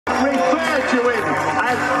to him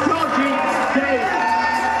as Dodgy Dave.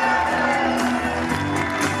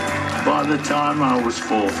 By the time I was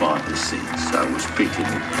 4, 5 or 6, I was picking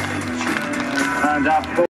up the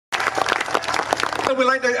picture. And we'd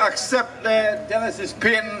like to accept Dennis's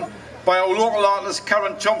painting by our local artist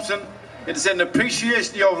Karen Thompson. It's an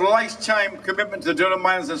appreciation of lifetime commitment to Durham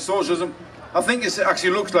Miners and Socialism. I think it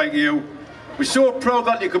actually looks like you. We're so proud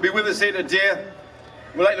that you could be with us here today.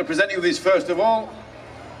 We'd like to present you with this first of all.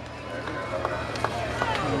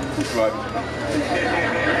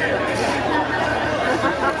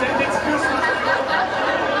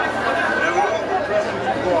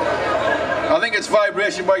 I think it's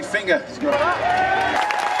Vibration White Finger.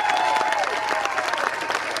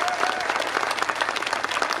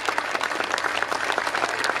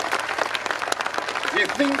 Do you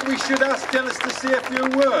think we should ask Dennis to say a few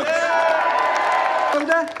words?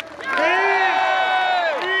 Yeah.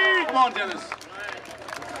 Come on, Dennis.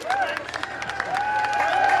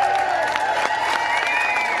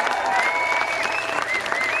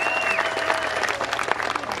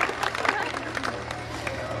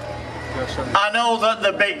 I know that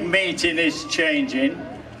the big meeting is changing.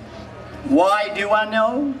 Why do I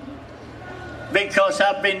know? Because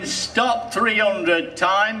I've been stopped 300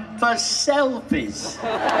 times for selfies.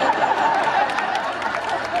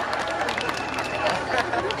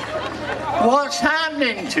 What's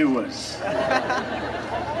happening to us?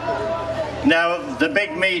 Now, the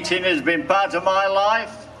big meeting has been part of my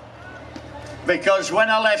life because when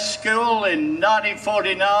I left school in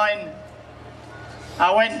 1949,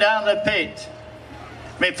 I went down the pit.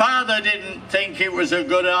 My father didn't think it was a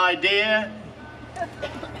good idea.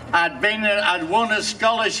 I'd won a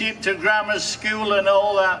scholarship to grammar school and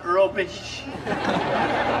all that rubbish.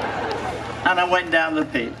 And I went down the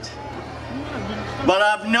pit. But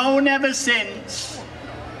I've known ever since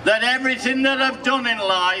that everything that I've done in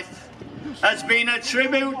life has been a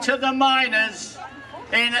tribute to the miners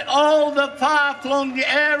in all the far-flung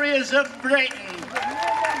areas of Britain,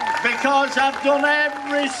 because I've done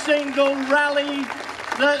every single rally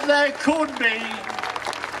that there could be,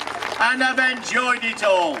 and I've enjoyed it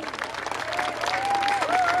all.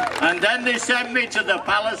 And then they sent me to the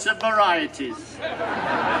Palace of Varieties.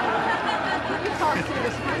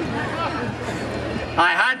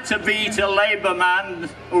 I had to beat a Labour man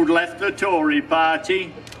who'd left the Tory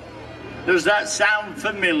party. Does that sound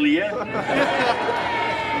familiar?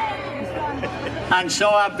 And so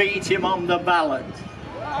I beat him on the ballot.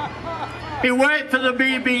 He worked for the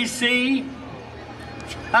BBC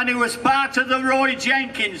and he was part of the Roy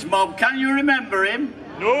Jenkins mob. Can you remember him?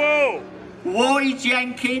 No! Roy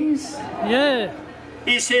Jenkins? Yeah.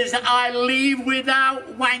 He says, I leave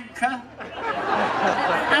without wanker.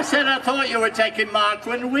 I said, I thought you were taking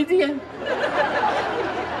Marquand with you.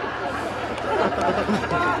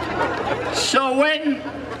 So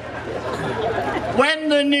when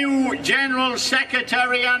the new General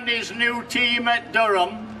Secretary and his new team at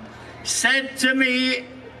Durham said to me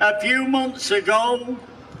a few months ago,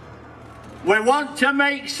 we want to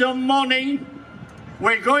make some money,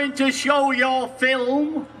 we're going to show your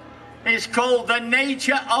film, it's called The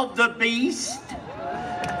Nature of the Beast.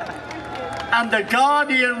 And the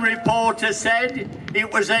Guardian reporter said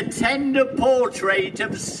it was a tender portrait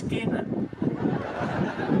of Skinner.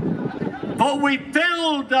 But we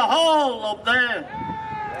filled the hall up there.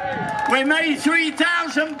 We made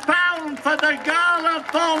 £3,000 for the Gala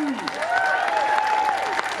fund.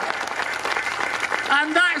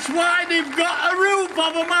 And that's why they've got a roof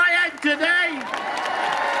over my head today.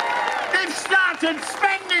 They've started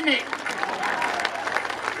spending it.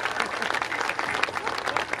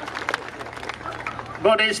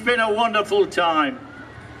 But it's been a wonderful time.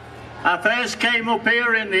 I first came up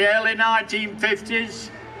here in the early 1950s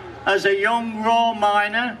as a young raw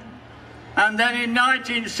miner, and then in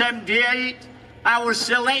 1978 I was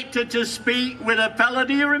selected to speak with a fella,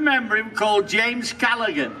 do you remember him, called James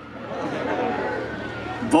Callaghan.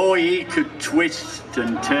 Boy, he could twist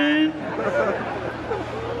and turn.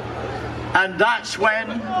 And that's when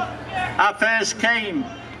I first came.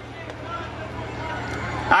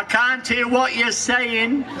 I can't hear what you're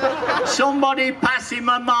saying. Somebody pass him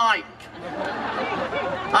a mic.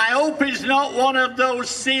 I hope he's not one of those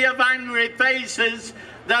sea of angry faces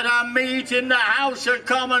that I meet in the House of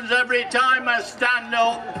Commons every time I stand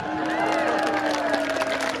up.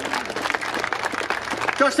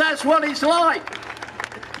 Because that's what it's like.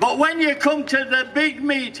 But when you come to the big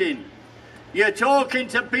meeting, you're talking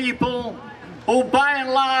to people who by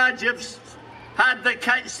and large have had the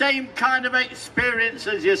same kind of experience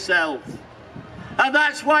as yourself. And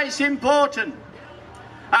that's why it's important.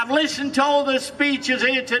 I've listened to all the speeches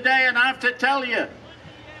here today, and I have to tell you,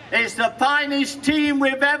 It's the finest team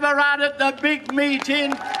we've ever had at the big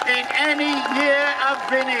meeting in any year I've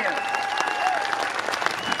been here.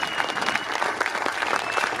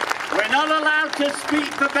 We're not allowed to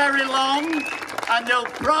speak for very long, and they'll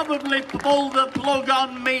probably pull the plug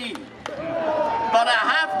on me. But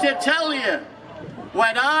I have to tell you,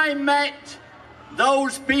 when I met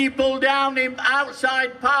those people down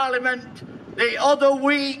outside Parliament the other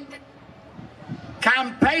week,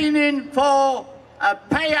 campaigning for a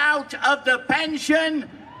payout of the pension,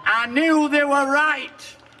 I knew they were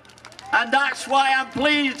right. And that's why I'm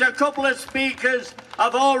pleased a couple of speakers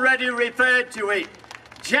have already referred to it.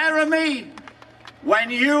 Jeremy,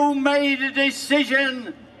 when you made a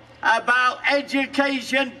decision about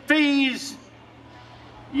education fees,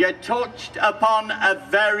 you touched upon a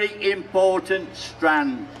very important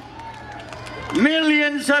strand.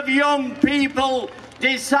 Millions of young people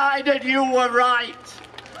decided you were right.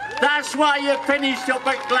 That's why you finished up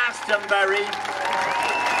at Glastonbury.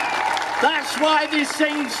 That's why they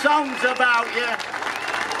sing songs about you.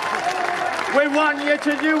 We want you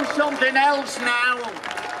to do something else now,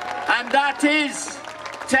 and that is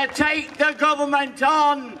to take the government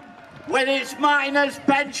on with its miners'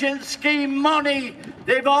 pension scheme money.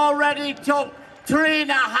 They've already took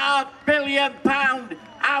 £3.5 billion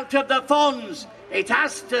out of the funds. It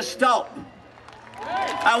has to stop.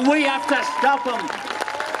 And we have to stop them.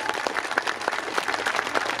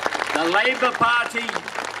 The Labour Party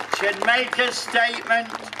should make a statement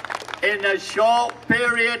in a short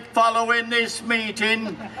period following this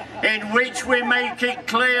meeting in which we make it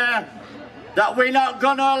clear that we're not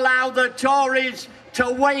going to allow the Tories to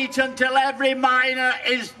wait until every miner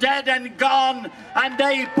is dead and gone and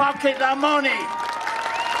they pocket the money.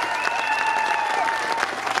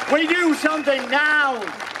 We do something now.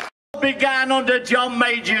 Began under John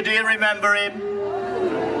Major, do you remember him?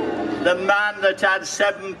 The man that had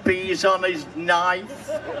 7 P's on his knife.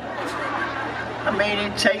 I mean,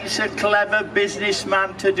 it takes a clever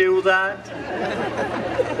businessman to do that.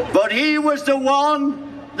 But he was the one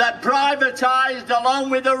that privatised, along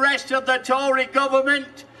with the rest of the Tory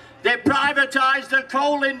government, they privatised the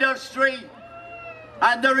coal industry.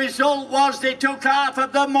 And the result was they took half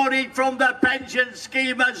of the money from the pension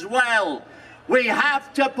scheme as well. We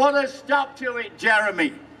have to put a stop to it,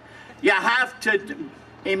 Jeremy. You have to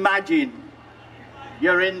imagine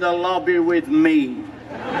you're in the lobby with me.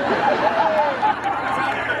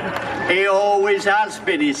 He always has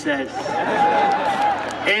been, he says.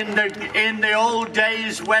 In the old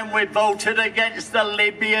days when we voted against the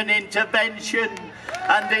Libyan intervention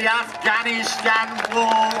and the Afghanistan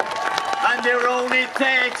war, and there were only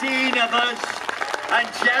 13 of us, and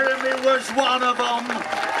Jeremy was one of them.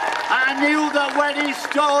 I knew that when he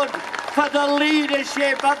stood for the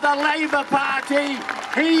leadership of the Labour Party,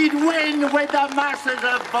 he'd win with the masses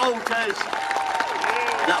of voters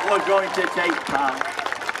that were going to take part.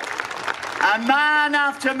 A man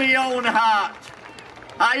after my own heart.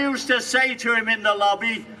 I used to say to him in the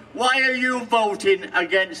lobby, why are you voting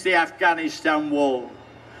against the Afghanistan war?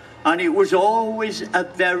 And it was always a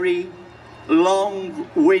very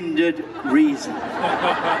long-winded reason.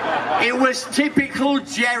 It was typical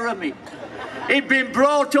Jeremy. He'd been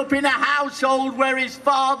brought up in a household where his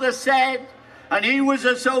father said, and he was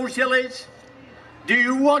a socialist, do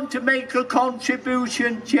you want to make a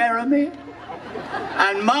contribution, Jeremy?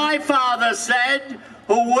 And my father said,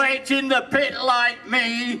 who worked in the pit like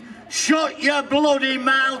me, shut your bloody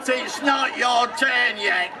mouth, it's not your turn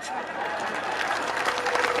yet.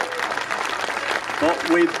 But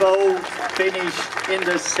we both finished in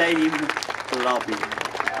the same lobby.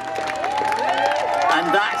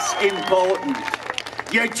 And that's important.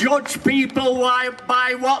 You judge people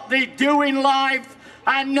by what they do in life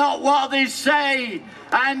and not what they say.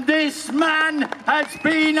 And this man has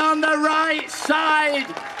been on the right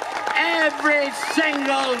side every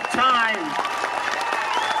single time.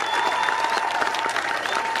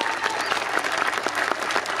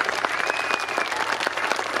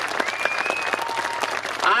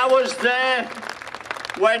 I was there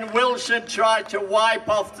when Wilson tried to wipe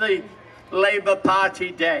off the Labour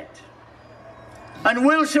Party debt. And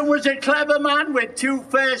Wilson was a clever man with 2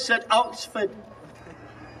 firsts at Oxford,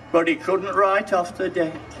 but he couldn't write off the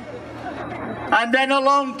debt. And then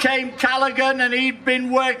along came Callaghan, and he'd been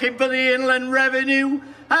working for the Inland Revenue,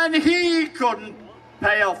 and he couldn't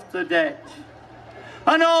pay off the debt.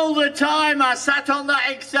 And all the time I sat on that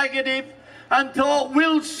executive and thought,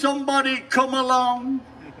 will somebody come along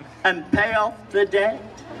and pay off the debt?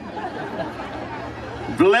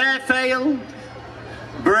 Blair failed,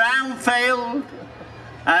 Brown failed,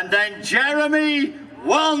 and then Jeremy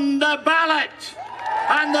won the ballot.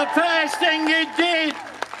 And the first thing he did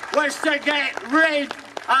was to get rid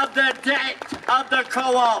of the debt of the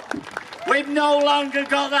co-op. We've no longer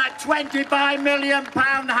got that £25 million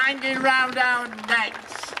hanging round our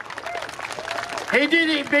necks. He did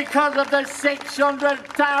it because of the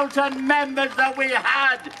 600,000 members that we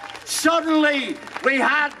had. Suddenly, we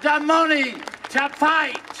had the money to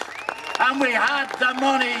fight, and we had the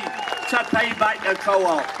money to pay back the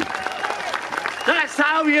co-op. That's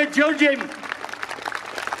how you judge him.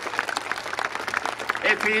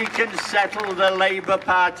 If he can settle the Labour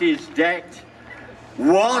Party's debt,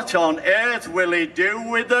 what on earth will he do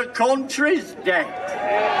with the country's debt?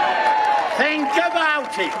 Think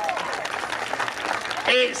about it.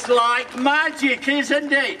 It's like magic,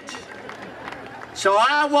 isn't it? So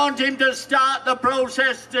I want him to start the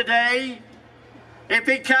process today, if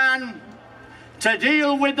he can, to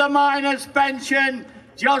deal with the miners' pension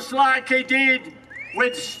just like he did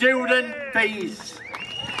with student fees.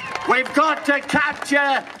 We've got to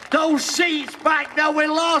capture those seats back that we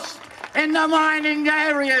lost in the mining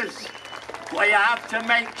areas. We have to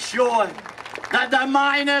make sure that the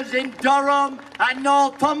miners in Durham and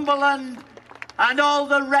Northumberland and all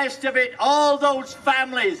the rest of it, all those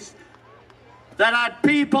families that had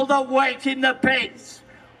people that worked in the pits,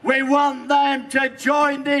 we want them to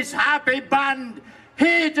join this happy band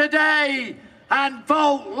here today and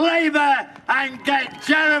vote Labour and get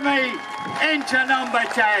Jeremy into number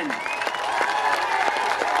 10.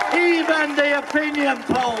 Even the opinion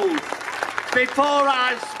polls before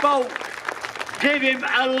I spoke give him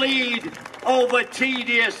a lead over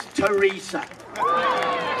tedious Theresa.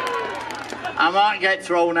 I might get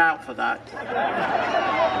thrown out for that.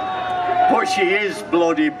 But she is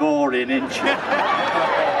bloody boring, isn't she?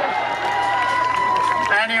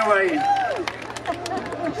 Anyway,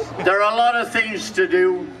 there are a lot of things to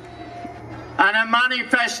do and a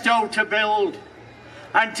manifesto to build.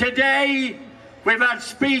 And today we've had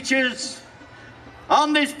speeches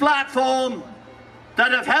on this platform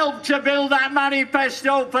that have helped to build that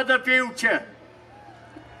manifesto for the future.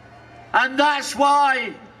 And that's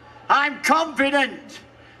why I'm confident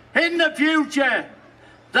in the future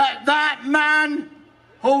that that man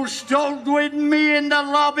who stood with me in the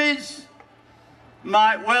lobbies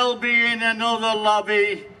might well be in another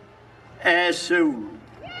lobby soon.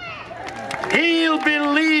 He'll be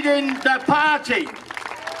leading the party,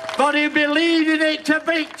 but he'll be leading it to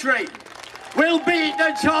victory. We'll beat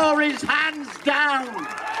the Tories hands down.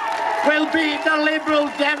 We'll beat the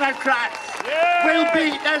Liberal Democrats. Yeah. We'll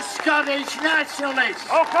beat the Scottish Nationalists.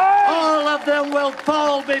 Okay. All of them will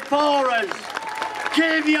fall before us.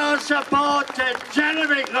 Give your support to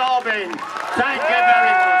Jeremy Corbyn. Thank you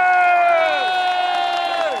very much.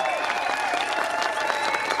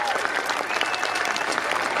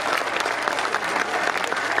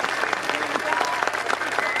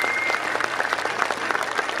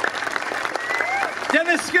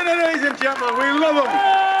 Dennis Skinner, ladies and gentlemen, we love him.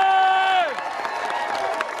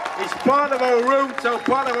 He's part of our roots,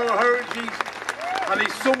 part of our heritage, and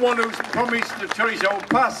he's someone who's promised to cherish our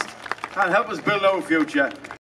past and help us build our future.